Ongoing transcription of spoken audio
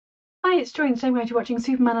Hi, it's Joy, and today we're going to be watching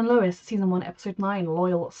Superman and Lois, Season 1, Episode 9,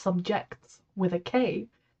 Loyal Subjects, with a K.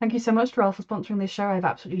 Thank you so much, Ralph, for sponsoring this show. I've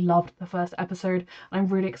absolutely loved the first episode, and I'm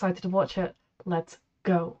really excited to watch it. Let's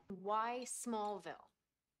go. Why Smallville?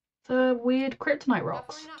 The weird kryptonite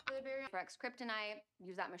rocks. Definitely not Blueberry. Rex Kryptonite.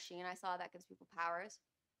 Use that machine I saw that gives people powers.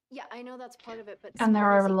 Yeah, I know that's part of it, but And there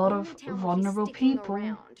are a Smallville's lot the of only town where vulnerable he's sticking people.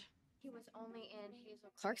 around. He was only in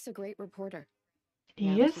Hazel. Clark's a great reporter. He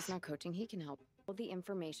Now is? that he's not coaching, he can help. All the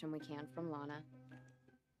information we can from Lana.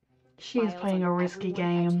 She is Files playing on a risky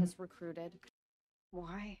everyone Edge game. has recruited.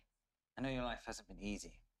 Why? I know your life hasn't been easy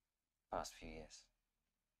the past few years.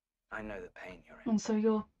 I know the pain you're in. And so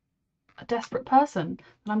you're a desperate person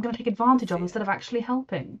that I'm going to take advantage of instead of actually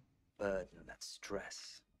helping. Burden, that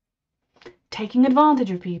stress. Taking advantage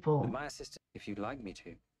of people. With my assistant, if you'd like me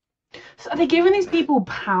to. So are they giving these people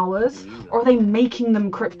powers, or are they making them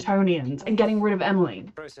Kryptonians and getting rid of Emily?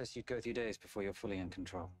 The process you'd go through days before you're fully in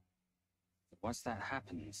control. Once that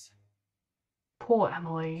happens, Poor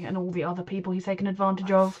Emily and all the other people he's taken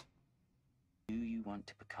advantage of. do you want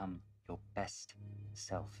to become your best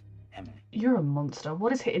self, Emily? You're a monster.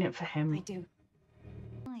 What is hitting it for him? I do.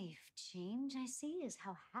 Life change I see is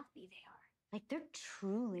how happy they are. Like they're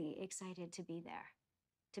truly excited to be there,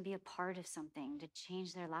 to be a part of something, to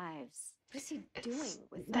change their lives. What is he doing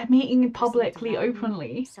with They're meeting publicly,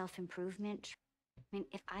 openly. Self-improvement. I mean,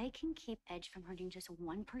 if I can keep Edge from hurting just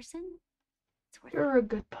one person, it's worth it. You're a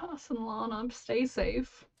good person, Lana. Stay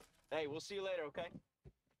safe. Hey, we'll see you later, okay?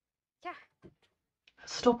 Yeah.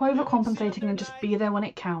 Stop overcompensating and just be there when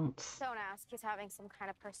it counts. Don't ask. He's having some kind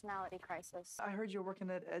of personality crisis. I heard you're working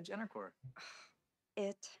at Edge Enercore.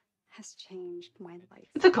 It has changed my life.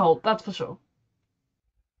 It's a cult, that's for sure.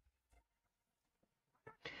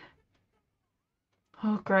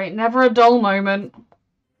 Oh, great. Never a dull moment.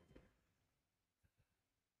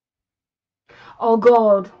 Oh,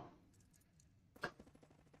 God.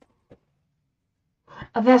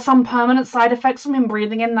 Are there some permanent side effects from him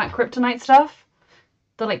breathing in that kryptonite stuff?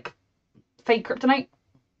 The, like, fake kryptonite?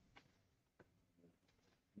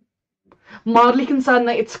 Mildly concerned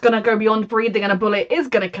that it's gonna go beyond breathing and a bullet is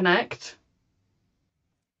gonna connect.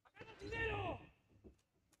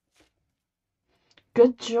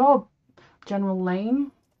 Good job, General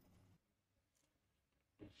Lane.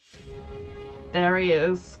 There he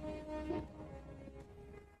is.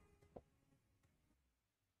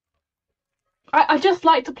 I just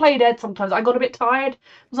like to play dead sometimes. I got a bit tired. It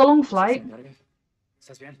was a long flight.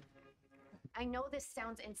 I know this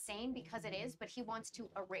sounds insane because it is, but he wants to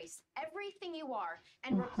erase everything you are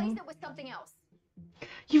and replace it with something else.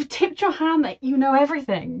 You've tipped your hand that you know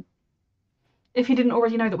everything. If you didn't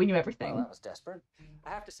already know that we knew everything. Well, that was desperate. I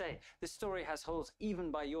have to say, this story has holes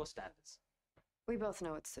even by your standards. We both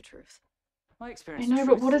know it's the truth. My I experience. know,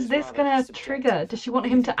 but what is this gonna trigger? Does she want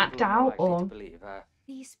him to act out, or...?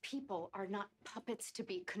 These people are not puppets to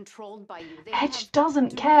be controlled by you. They Edge have doesn't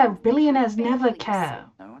dreams, care. they Billionaires have never families. care.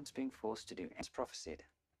 No one's being forced to do it. It's prophesied.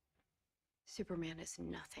 Superman is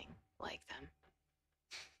nothing like them.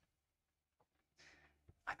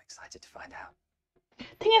 I'm excited to find out.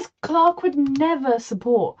 Thing is, Clark would never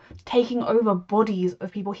support taking over bodies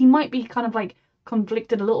of people. He might be kind of like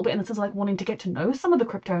conflicted a little bit in the sense of like wanting to get to know some of the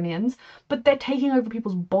Kryptonians, but they're taking over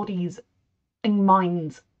people's bodies and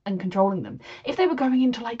minds and controlling them. If they were going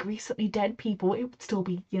into like recently dead people, it would still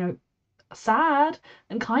be, you know, sad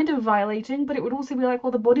and kind of violating, but it would also be like, well,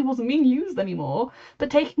 the body wasn't being used anymore. But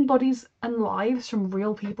taking bodies and lives from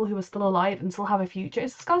real people who are still alive and still have a future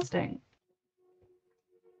is disgusting.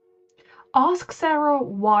 Ask Sarah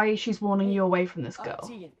why she's warning you away from this girl.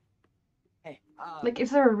 Tegan. Hey, Like, is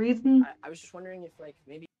there a reason? I was just wondering if, like,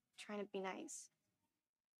 maybe... Trying to be nice.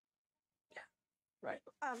 Right.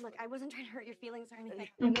 Look, I wasn't trying to hurt your feelings or anything.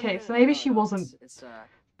 Okay, so maybe she wasn't It's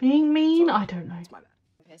being mean? I don't know. it's my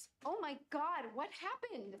bad. Oh my God, what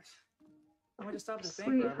happened? I went to stop this bank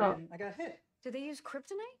Sweetheart. robbery and I got hit. Did they use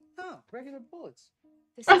kryptonite? No, regular bullets.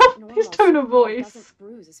 This Oh, isn't normal. his tone of Superman voice. doesn't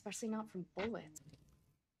bruise, especially not from bullets.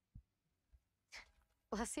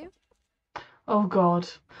 Bless you. Oh God.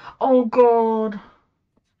 Oh God.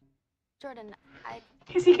 Jordan,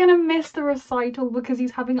 Is he gonna miss the recital because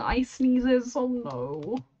he's having ice sneezes? Oh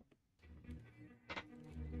no.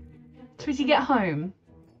 So does he get home?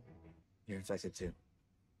 You're infected too.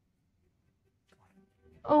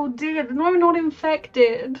 Oh dear, no, I'm not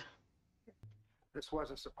infected. This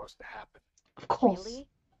wasn't supposed to happen. Of course. Really?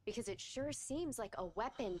 Because it sure seems like a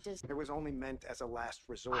weapon does. It was only meant as a last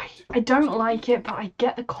resort. I don't like it, but I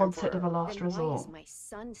get the concept of a last Then why resort. is my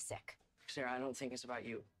son sick? Sarah, I don't think it's about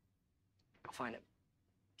you. I'll find him.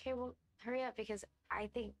 okay, well, hurry up because I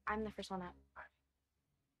think I'm the first one up.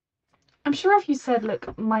 I'm sure if you said,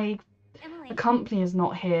 look, my The company is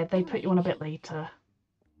not here. They put you on a bit later.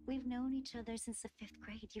 We've known each other since the 5th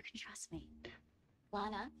grade. You can trust me.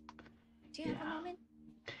 Lana, do you have a Yeah. moment?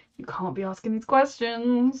 You can't be asking these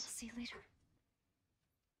questions. See you later.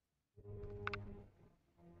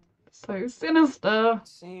 So sinister.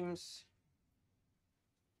 Seems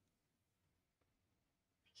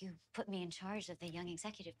You put me in charge of the Young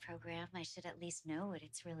Executive Program. I should at least know what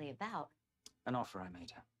it's really about. an offer I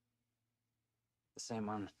made her. The same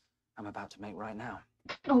one I'm about to make right now.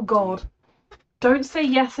 Oh god. Don't say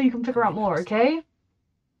yes so you can figure out more, okay?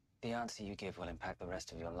 The answer you give will impact the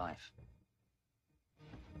rest of your life.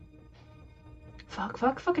 Fuck,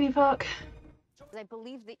 fuckity fuck. I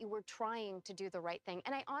believed that you were trying to do the right thing.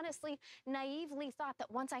 And I honestly, naively thought that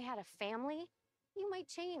once I had a family, you might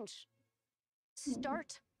change.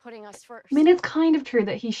 Start putting us first. I mean, it's kind of true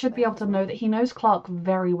that he should be able to know that he knows Clark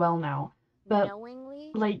very well now. But,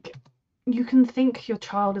 knowingly, like, you can think your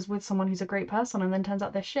child is with someone who's a great person and then turns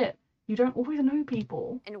out they're shit. You don't always know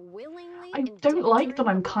people. and willingly I don't like that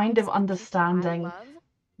I'm endangering the kind of lives people I understanding love.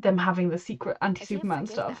 them having the secret I anti-Superman can't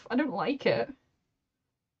forgive stuff. I don't like it.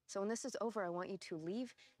 So when this is over, I want you to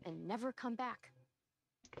leave and never come back.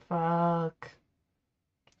 Fuck.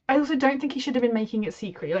 I also don't think he should have been making it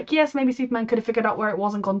secret. Like, yes, maybe Superman could have figured out where it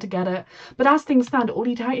was and gone to get it. But as things stand,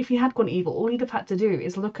 if he had gone evil, all he'd have had to do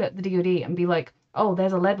is look at the DoD and be like, oh,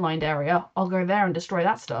 there's a lead-lined area. I'll go there and destroy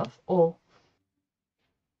that stuff. Or...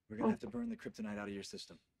 We're gonna have to burn the kryptonite out of your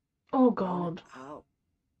system. oh, Burn it God. out.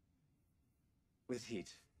 With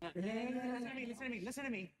heat. Listen to me, listen to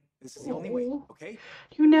me. This is the only way, okay?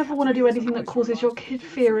 You never have want to to do do this, anything that otherwise your causes your lives will kid completely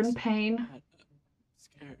fear freeze. and pain.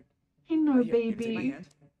 Scared. You know, Here, you're gonna take my baby. hand,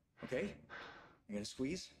 okay? You're gonna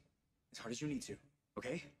squeeze as hard as you need to,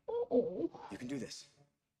 okay? Oh, You can do this.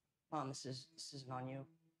 Mom, this isn't on you.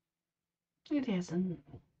 it isn't.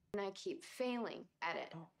 And I keep failing at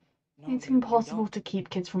it. No, It's you impossible don't. to keep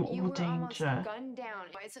kids from You all were almost danger. gunned down.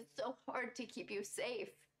 Why is it so hard to keep you safe?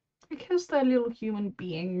 Because they're little human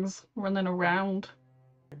beings running around.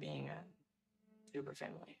 You're being a super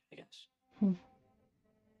family, I guess.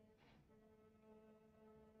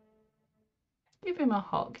 Give him a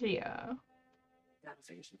hug, yeah. Gotta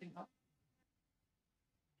figure something out.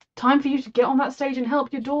 Time for you to get on that stage and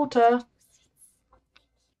help your daughter.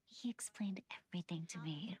 He explained everything to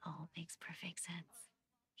me. It all makes perfect sense.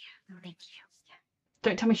 Yeah, thank you.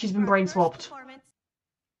 Don't tell me she's been brain swapped.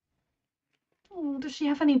 Oh, does she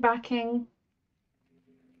have any backing?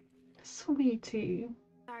 Sweetie.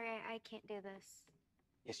 Sorry, I can't do this.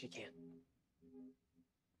 Yes, you can.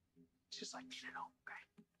 It's just like being at home,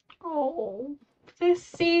 okay? Oh,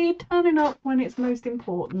 Sissy turning up when it's most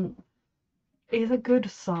important is a good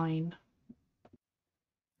sign.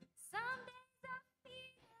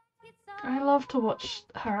 I love to watch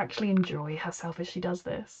her actually enjoy herself as she does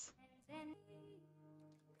this.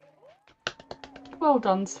 Well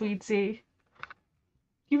done, sweetie.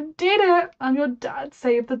 You did it! And your dad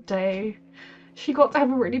saved the day. She got to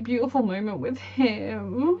have a really beautiful moment with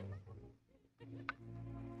him.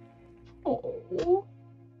 Oh.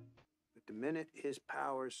 But the minute his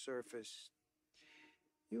powers surfaced,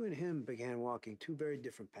 you and him began walking two very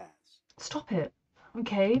different paths. Stop it,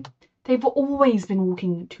 okay? They've always been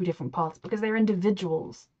walking two different paths because they're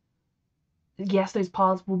individuals. Yes, those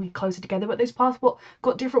paths will be closer together, but those paths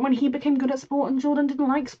got different when he became good at sport and Jordan didn't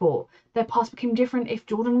like sport. Their paths became different if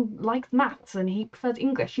Jordan liked maths and he prefers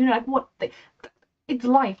English. You know, like what? It's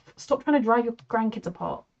life. Stop trying to drive your grandkids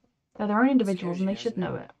apart. They're their own individuals and they should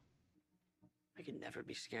know it. I could never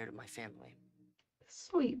be scared of my family,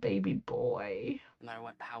 Sweet baby boy. no matter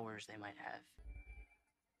what powers they might have.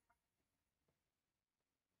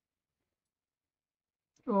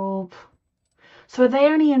 Oh. So are they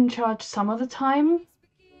only in charge some of the time?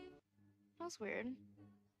 That's weird.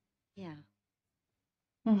 Yeah.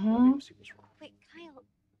 Mm-hmm. Wait, Kyle,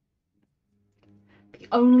 The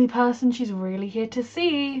only person she's really here to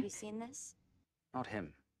see. have you seen this? Not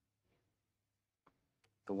him.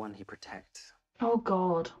 The one he protects. Oh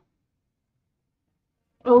God.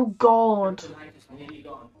 Oh God.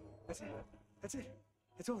 That's it. That's it.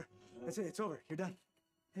 It's over. That's it. It's over. You're done.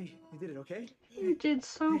 Hey, you did it, okay? You did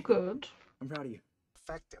so good. I'm proud of you.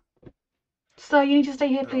 Effective. Sir, you need to stay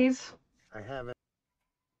here, please. I haven't.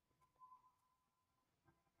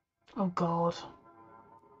 Oh God.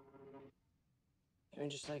 Maybe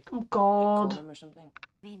just like Oh call God. them or something.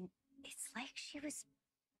 I mean, it's like she was.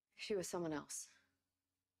 She was someone else.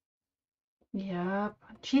 Yep.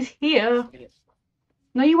 She's here.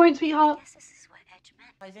 No, you won't, I sweetheart. guess this is what Edge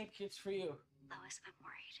meant. I think it's for you. Lois, I'm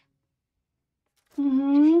worried.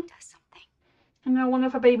 Mm-hmm. Does something. And now one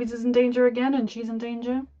of her babies is in danger again, and she's in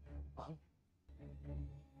danger. Mom?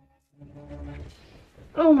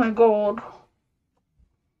 Oh my god.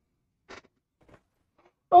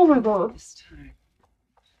 Oh my god. This time.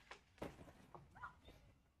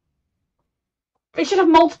 They should have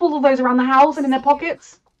multiple of those around the house and in their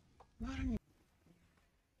pockets.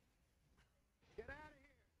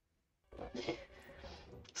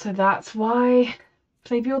 So that's why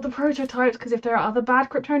they build the prototypes, because if there are other bad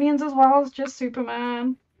Kryptonians as well as just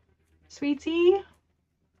Superman. Sweetie?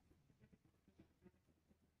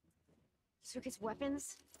 So it gets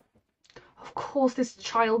weapons? Of course this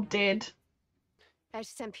child did. I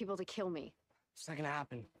just sent people to kill me. It's not gonna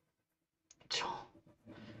happen.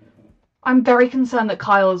 I'm very concerned that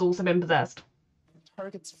Kyle has also been possessed.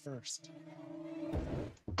 Targets first.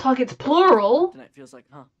 Targets plural? Tonight feels like,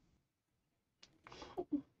 huh?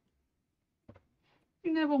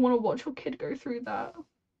 You never want to watch your kid go through that.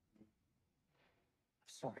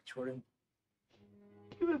 Sorry, Jordan.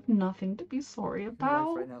 You have nothing to be sorry My life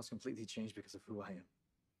about. right now is completely changed because of who I am.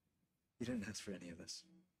 You didn't ask for any of this.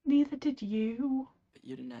 Neither did you. But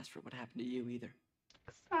you didn't ask for what happened to you either.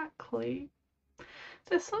 Exactly.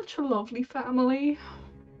 They're such a lovely family.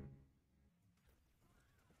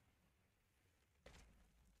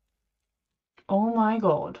 Oh my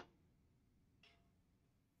god.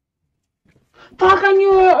 Fuck, I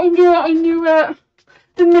knew it, I knew it, I knew it.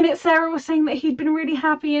 The minute Sarah was saying that he'd been really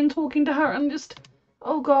happy and talking to her and just...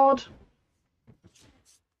 Oh god.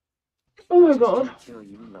 Oh my god. Just to kill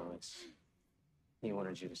you, Lois. He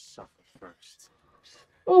wanted you to suffer first.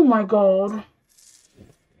 Oh my god.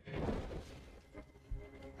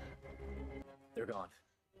 They're gone.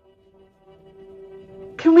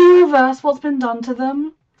 Can we reverse what's been done to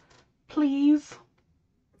them? Please?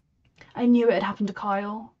 I knew it had happened to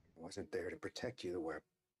Kyle. I wasn't there to protect you the way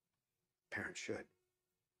a parent should.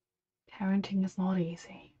 Parenting is not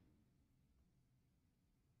easy.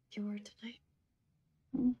 You were tonight.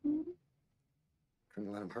 Mm-hmm.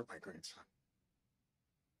 Couldn't let him hurt my grandson.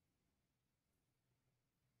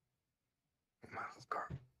 My little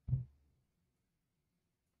girl.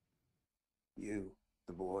 You,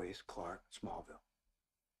 the boys, Clark, Smallville.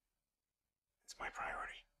 It's my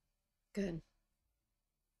priority. Good.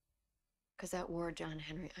 Because that war John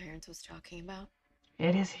Henry Irons was talking about,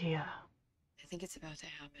 It is here. I think it's about to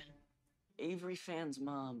happen. Avery Fan's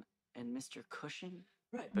mom and Mr. Cushing?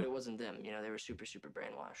 Right, but it wasn't them. You know, they were super, super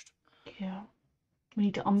brainwashed. Yeah. We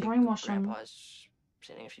need to I think unbrainwash them. Grandpa's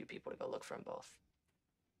sending a few people to go look for them both.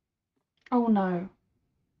 Oh no.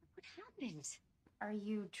 What happened? Are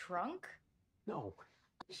you drunk? No.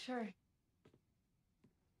 Sure.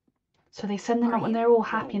 So they send them Are out when you? they're all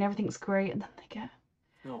happy No. and everything's great, and then they get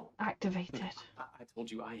No. activated. I told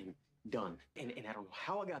you I am done. And I don't know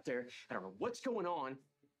how I got there. I don't know what's going on.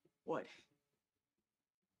 What?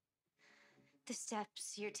 The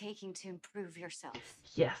steps you're taking to improve yourself.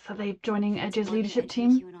 Yes, are they joining Did Edge's Morgan leadership Edge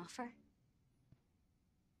team? make you an offer?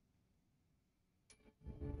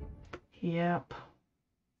 Yep.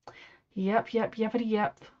 Yep.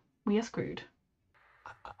 We are screwed.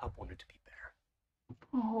 I wanted to be better.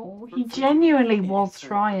 Oh, For he you. genuinely And was so I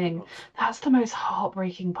trying. proposed. That's the most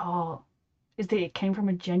heartbreaking part. Is that it came from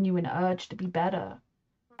a genuine urge to be better.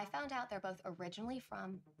 I found out they're both originally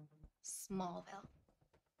from Smallville.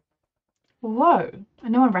 Whoa.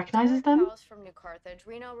 And no one recognizes Derek them? Powell's from New Carthage.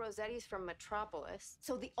 Reno Rossetti's from Metropolis.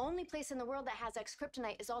 So the only place in the world that has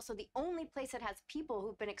X-kryptonite is also the only place that has people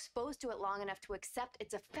who've been exposed to it long enough to accept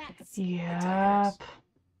its effects. Yep.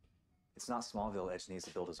 It's not Smallville Edge needs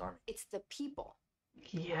to build his army. It's the people.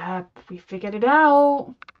 Yep. We figured it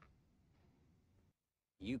out.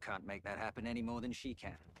 You can't make that happen any more than she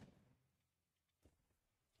can.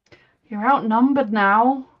 You're outnumbered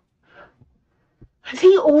now. Has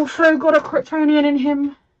he also got a Kryptonian in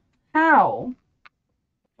him? How?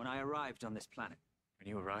 When I arrived on this planet, When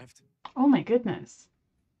you arrived? Oh my goodness.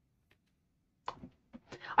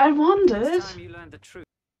 I wondered. it's time you learned the truth,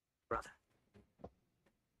 brother.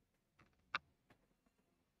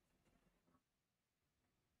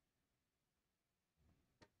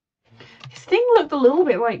 His thing looked a little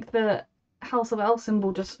bit like the House of L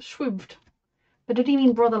symbol just shriveled. But did he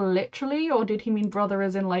mean brother literally, or did he mean brother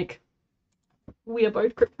as in like we are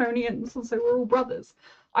both Kryptonians and so we're all brothers?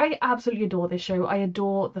 I absolutely adore this show. I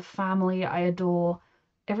adore the family. I adore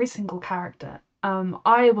every single character.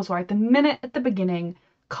 I was right. The minute at the beginning,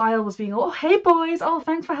 Kyle was being, oh, hey boys, oh,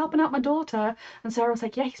 thanks for helping out my daughter. And Sarah was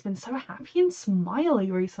like, yeah, he's been so happy and smiley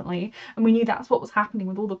recently. And we knew that's what was happening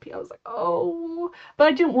with all the people. I was like, oh, but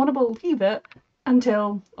I didn't want to believe it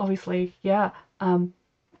until, obviously, yeah,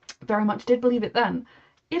 very much did believe it then.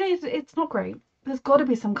 It's not great. there's got to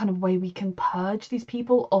be some kind of way we can purge these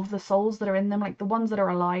people of the souls that are in them, like the ones that are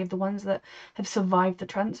alive, the ones that have survived the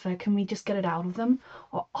transfer. Can we just get it out of them,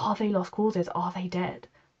 or are they lost causes? Are they dead?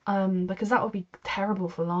 Because that would be terrible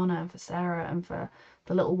for Lana and for Sarah and for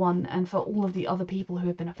the little one and for all of the other people who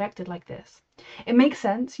have been affected like this. It makes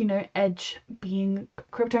sense, you know, Edge being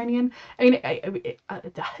Kryptonian. I mean, it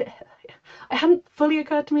hadn't fully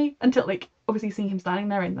occurred to me until, like, obviously seeing him standing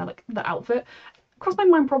there in that, like, the outfit. Crossed my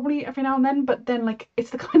mind probably every now and then, but then, like, it's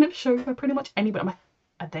the kind of show where pretty much anybody, I'm like,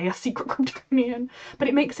 are they a secret Kryptonian? But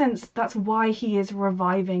it makes sense. That's why he is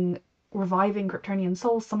reviving Kryptonian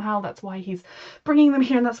souls somehow. That's why he's bringing them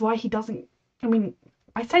here, and that's why he doesn't. I mean,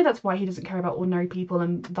 I say that's why he doesn't care about ordinary people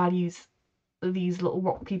and values these little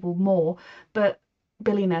rock people more, but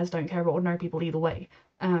billionaires don't care about ordinary people either way.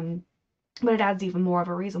 But it adds even more of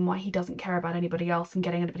a reason why he doesn't care about anybody else and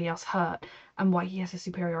getting anybody else hurt, and why he has a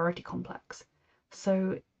superiority complex.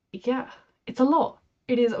 So yeah, it's a lot.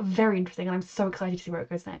 It is very interesting, and I'm so excited to see where it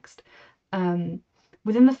goes next.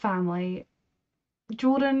 Within the family,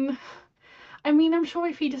 Jordan, I mean, I'm sure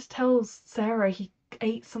if he just tells Sarah he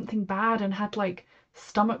ate something bad and had, like,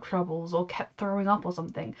 stomach troubles or kept throwing up or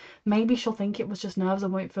something, maybe she'll think it was just nerves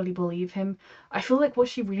and won't fully believe him. I feel like what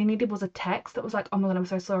she really needed was a text that was like, oh my god, I'm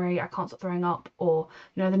so sorry, I can't stop throwing up, or,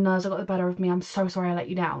 you know, the nerves have got the better of me, I'm so sorry I let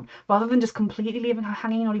you down, rather than just completely leaving her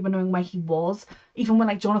hanging, not even knowing where he was, even when,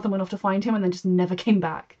 like, Jonathan went off to find him and then just never came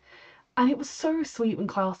back. And it was so sweet when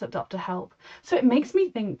Kyle stepped up to help. So it makes me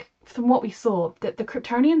think, from what we saw, that the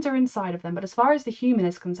Kryptonians are inside of them, but as far as the human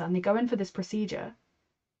is concerned, they go in for this procedure,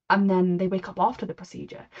 and then they wake up after the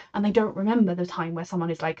procedure, and they don't remember the time where someone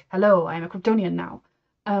is like, hello, I'm a Kryptonian now.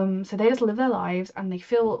 So they just live their lives, and they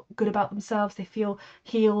feel good about themselves, they feel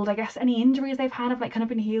healed. I guess any injuries they've had have, like, kind of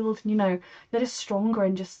been healed, and, you know, they're just stronger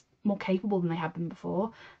and just more capable than they have been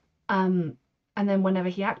before. And then whenever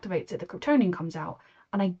he activates it, the Kryptonian comes out.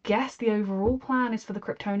 And I guess the overall plan is for the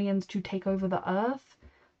Kryptonians to take over the Earth.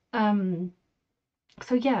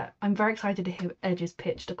 So yeah, I'm very excited to hear Edge's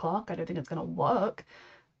pitch to Clark. I don't think it's going to work.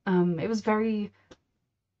 It was very,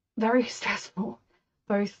 very stressful,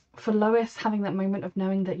 both for Lois having that moment of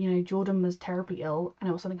knowing that, you know, Jordan was terribly ill and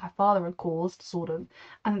it was something her father had caused, sort of,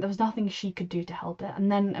 and that there was nothing she could do to help it,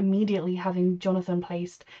 and then immediately having Jonathan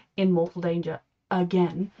placed in mortal danger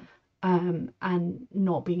again. And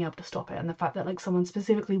not being able to stop it, and the fact that, like, someone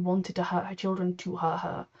specifically wanted to hurt her children to hurt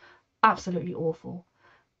her, absolutely awful.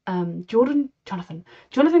 Jonathan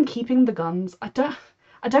keeping the guns. I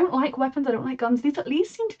don't like weapons. I don't like guns. These at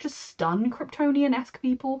least seem to just stun Kryptonian-esque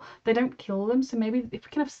people. They don't kill them. So maybe if we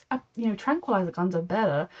can have, you know, tranquilizer guns are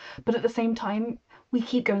better. But at the same time, we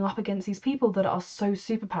keep going up against these people that are so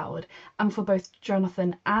superpowered. And for both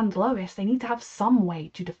Jonathan and Lois, they need to have some way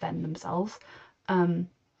to defend themselves.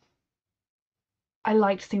 I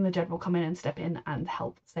liked seeing the general come in and step in and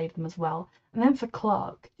help save them as well. And then for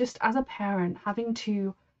Clark, just as a parent, having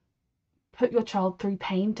to put your child through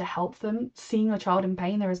pain to help them, seeing your child in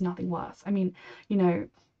pain, there is nothing worse. I mean, you know,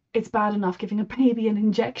 it's bad enough giving a baby an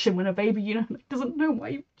injection when a baby, you know, doesn't know why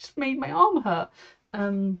you just made my arm hurt.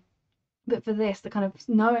 But for this, the kind of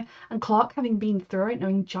knowing, and Clark having been through it,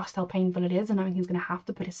 knowing just how painful it is, and knowing he's going to have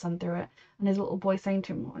to put his son through it, and his little boy saying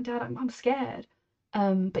to him, oh, Dad, I'm scared.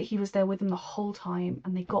 But he was there with them the whole time,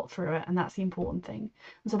 and they got through it, and that's the important thing.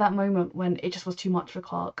 And so that moment when it just was too much for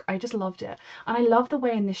Clark, I just loved it. And I love the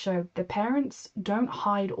way in this show the parents don't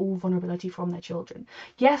hide all vulnerability from their children.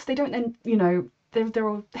 Yes, they don't then, you know, there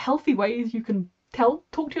are healthy ways you can talk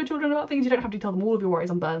to your children about things. You don't have to tell them all of your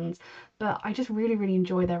worries and burdens. But I just really, really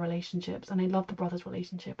enjoy their relationships, and I love the brothers'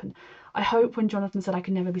 relationship. And I hope when Jonathan said I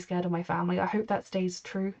could never be scared of my family, I hope that stays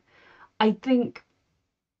true. I think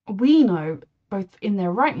we know, both in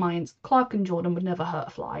their right minds, Clark and Jordan would never hurt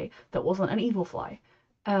a fly that wasn't an evil fly.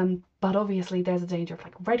 But obviously there's a danger of,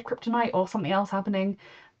 like, red kryptonite or something else happening.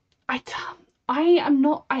 I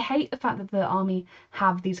hate the fact that the army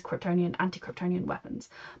have these Kryptonian, anti-Kryptonian weapons.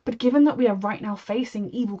 But given that we are right now facing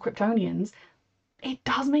evil Kryptonians, it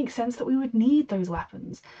does make sense that we would need those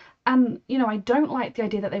weapons. And, you know, I don't like the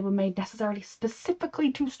idea that they were made necessarily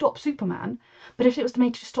specifically to stop Superman, but if it was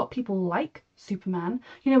made to stop people like Superman,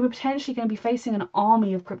 you know, we're potentially going to be facing an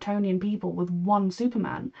army of Kryptonian people with one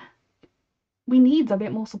Superman. We need a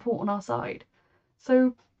bit more support on our side.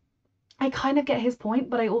 So I kind of get his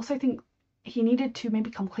point, but I also think he needed to maybe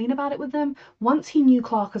come clean about it with them once he knew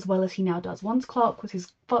Clark as well as he now does. Once Clark was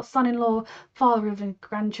his son-in-law, father of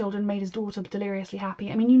grandchildren, made his daughter deliriously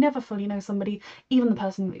happy. I mean, you never fully know somebody, even the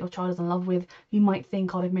person that your child is in love with. You might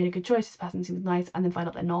think, oh, they've made a good choice, this person seems nice, and then find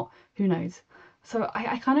out they're not. Who knows? So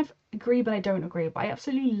I kind of agree, but I don't agree. But I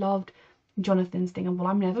absolutely loved Jonathan's thing of, well,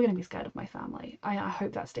 I'm never going to be scared of my family. I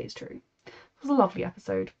hope that stays true. It was a lovely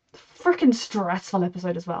episode. Freaking stressful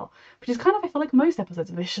episode as well, which is kind of, I feel like, most episodes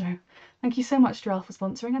of this show. Thank you so much, Jarell, for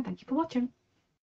sponsoring, and thank you for watching.